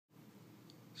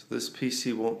This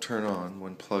PC won't turn on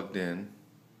when plugged in.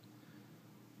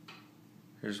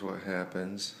 Here's what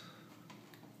happens.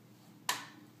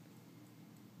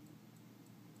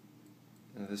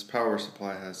 Now this power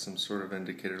supply has some sort of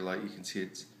indicator light. You can see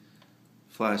it's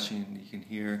flashing. You can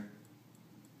hear.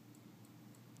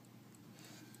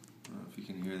 I don't know if you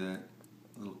can hear that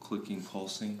little clicking,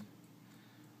 pulsing.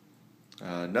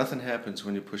 Nothing happens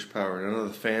when you push power. None of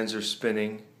the fans are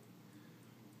spinning.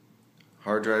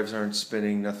 Hard drives aren't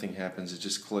spinning. Nothing happens. It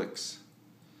just clicks.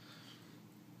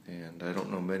 And I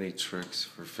don't know many tricks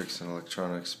for fixing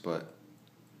electronics, but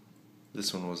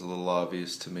this one was a little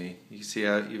obvious to me. You can see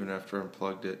how even after I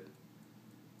unplugged it,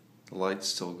 the light's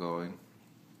still going.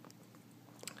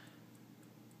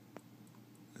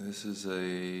 This is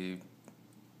a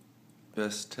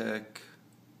BESTEC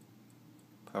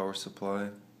power supply.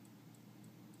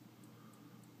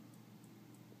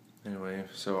 Anyway,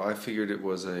 so I figured it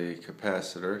was a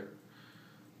capacitor.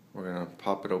 We're going to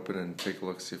pop it open and take a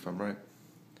look, see if I'm right.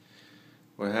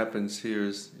 What happens here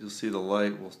is you'll see the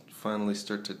light will finally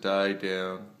start to die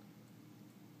down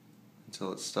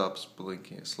until it stops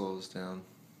blinking. It slows down.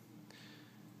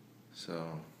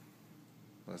 So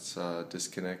let's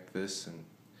disconnect this and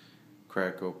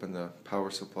crack open the power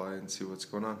supply and see what's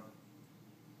going on.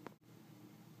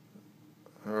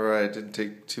 Alright, didn't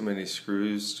take too many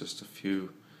screws, just a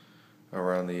few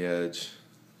around the edge.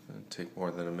 It'll take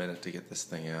more than a minute to get this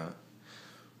thing out.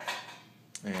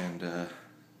 And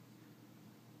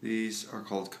these are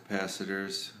called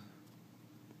capacitors,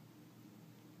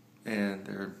 and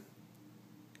they're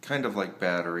kind of like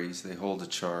batteries. They hold a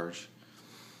charge,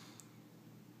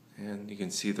 and you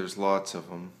can see there's lots of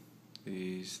them.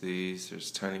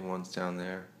 There's tiny ones down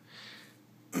there.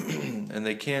 And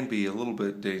they can be a little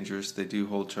bit dangerous. They do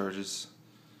hold charges,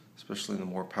 especially in the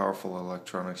more powerful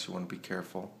electronics. You want to be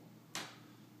careful.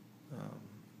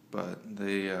 But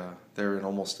they're in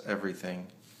almost everything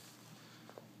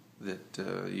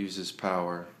that uses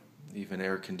power. Even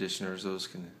air conditioners, those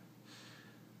can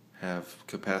have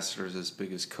capacitors as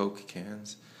big as Coke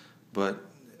cans. But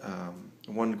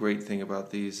one great thing about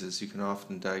these is you can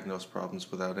often diagnose problems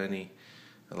without any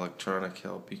electronic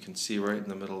help. You can see right in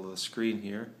the middle of the screen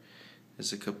here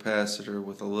is a capacitor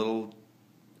with a little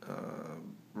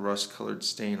rust-colored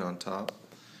stain on top.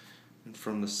 And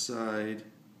from the side,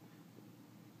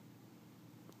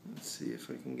 let's see if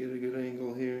I can get a good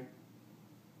angle here.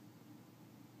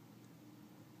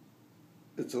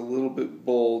 It's a little bit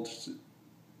bulged,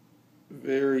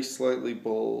 very slightly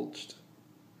bulged,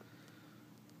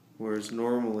 whereas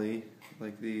normally,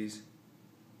 like these,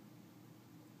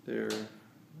 they're,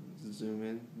 zoom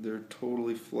in, they're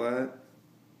totally flat.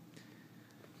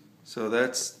 So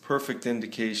that's perfect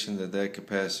indication that that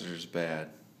capacitor is bad.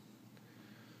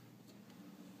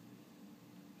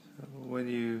 So when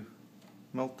you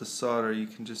melt the solder, you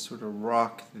can just sort of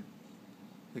rock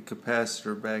the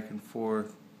capacitor back and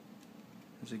forth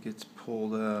as it gets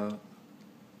pulled out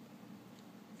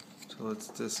until it's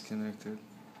disconnected.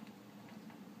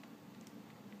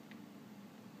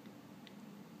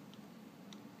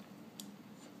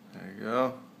 There you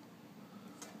go.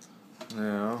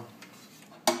 Now,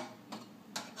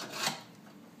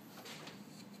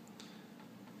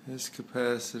 this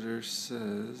capacitor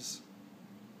says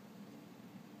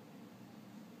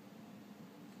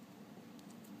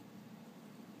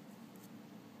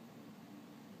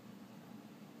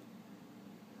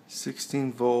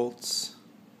 16 volts,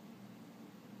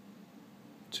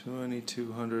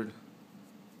 2200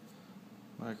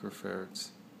 microfarads.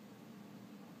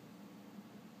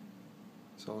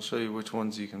 So I'll show you which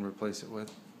ones you can replace it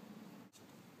with.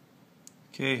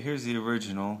 Okay, here's the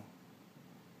original.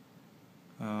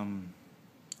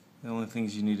 The only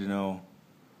things you need to know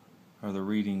are the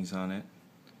readings on it.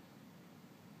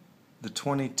 The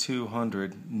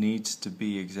 2200 needs to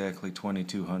be exactly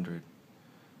 2200.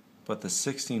 But the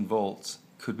 16 volts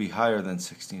could be higher than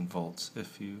 16 volts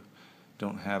if you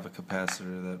don't have a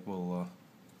capacitor that will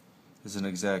is an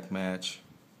exact match.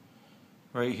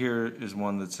 Right here is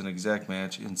one that's an exact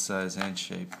match in size and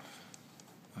shape.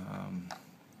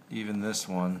 Even this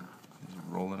one is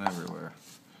rolling everywhere.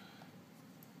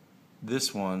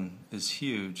 This one is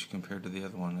huge compared to the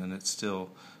other one, and it's still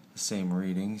the same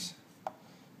readings. You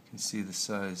can see the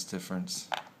size difference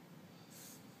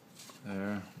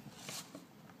there.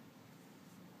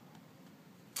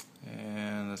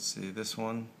 And let's see, this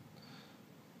one,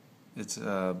 it's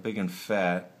big and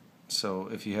fat, so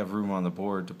if you have room on the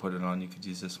board to put it on, you could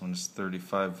use this one. It's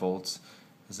 35 volts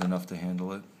is enough to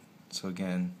handle it. So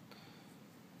again,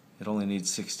 it only needs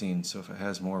 16, so if it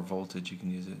has more voltage you can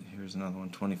use it. Here's another one,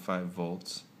 25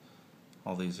 volts.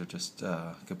 All these are just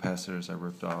capacitors I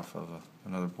ripped off of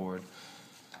another board.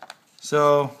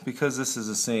 So because this is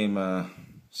the same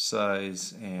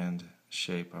size and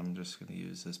shape, I'm just going to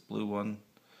use this blue one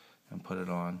and put it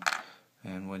on.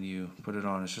 And when you put it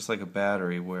on, it's just like a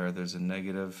battery where there's a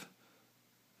negative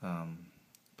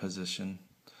position,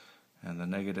 and the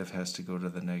negative has to go to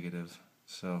the negative.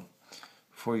 So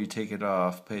before you take it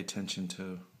off, pay attention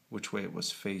to which way it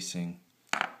was facing.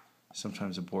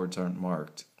 Sometimes the boards aren't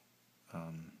marked.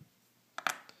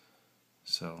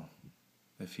 So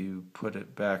if you put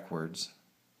it backwards,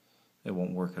 it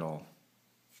won't work at all.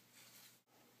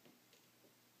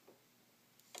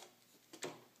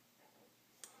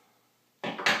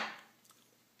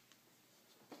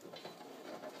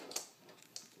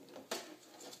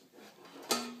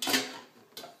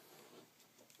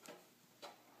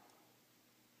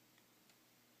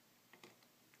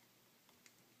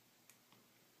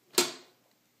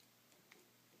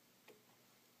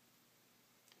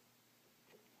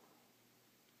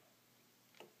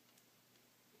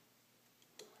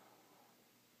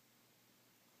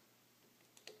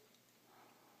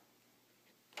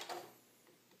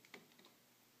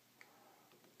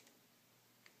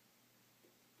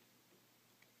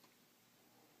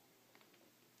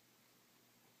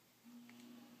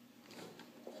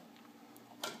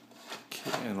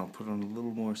 And I'll put on a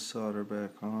little more solder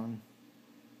back on.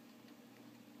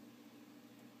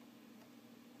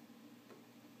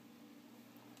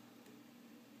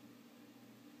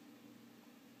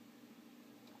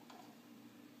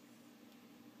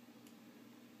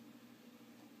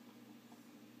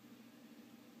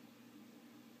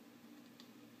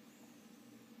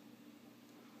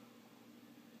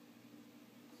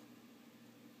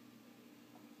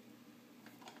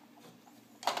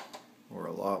 Or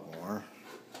a lot more.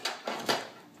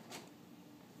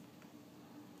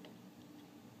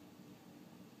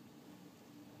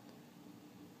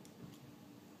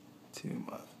 Too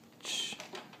much.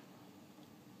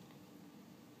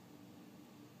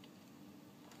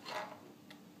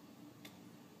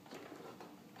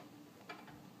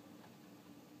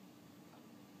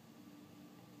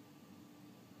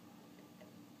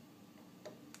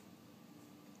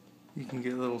 You can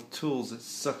get little tools that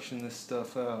suction this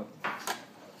stuff out.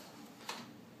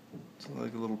 It's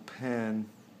like a little pen.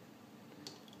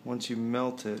 Once you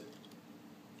melt it,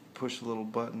 push a little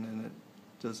button and it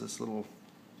does this little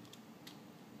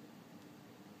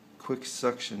quick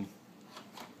suction.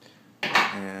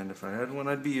 And if I had one,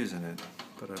 I'd be using it,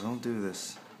 but I don't do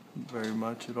this very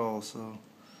much at all, so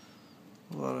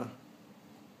a lot of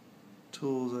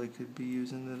tools I could be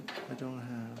using that I don't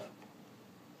have.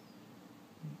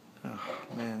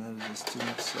 Oh man, that is just too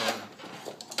much solder.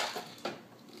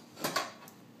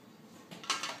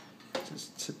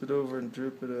 Just tip it over and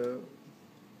drip it out.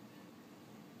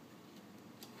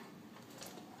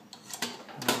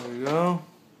 There we go.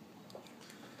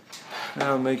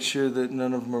 Now make sure that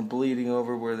none of them are bleeding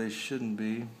over where they shouldn't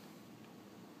be.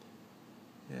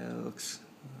 Yeah, it looks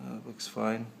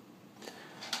fine.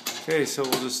 Okay, so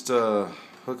we'll just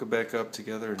hook it back up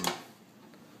together and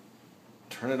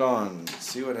turn it on,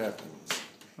 see what happens.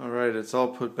 Alright, it's all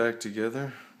put back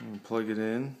together. I'm going to plug it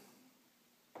in.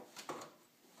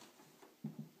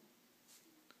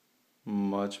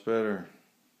 Much better.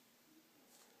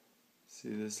 See,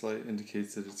 this light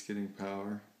indicates that it's getting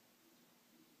power.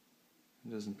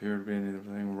 It doesn't appear to be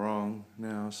anything wrong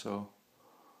now, so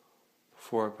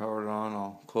before I power it on,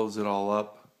 I'll close it all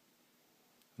up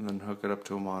and then hook it up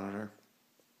to a monitor.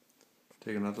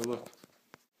 Take another look.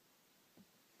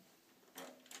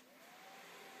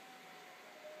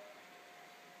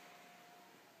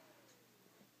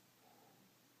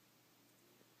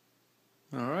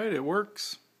 Alright, it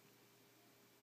works.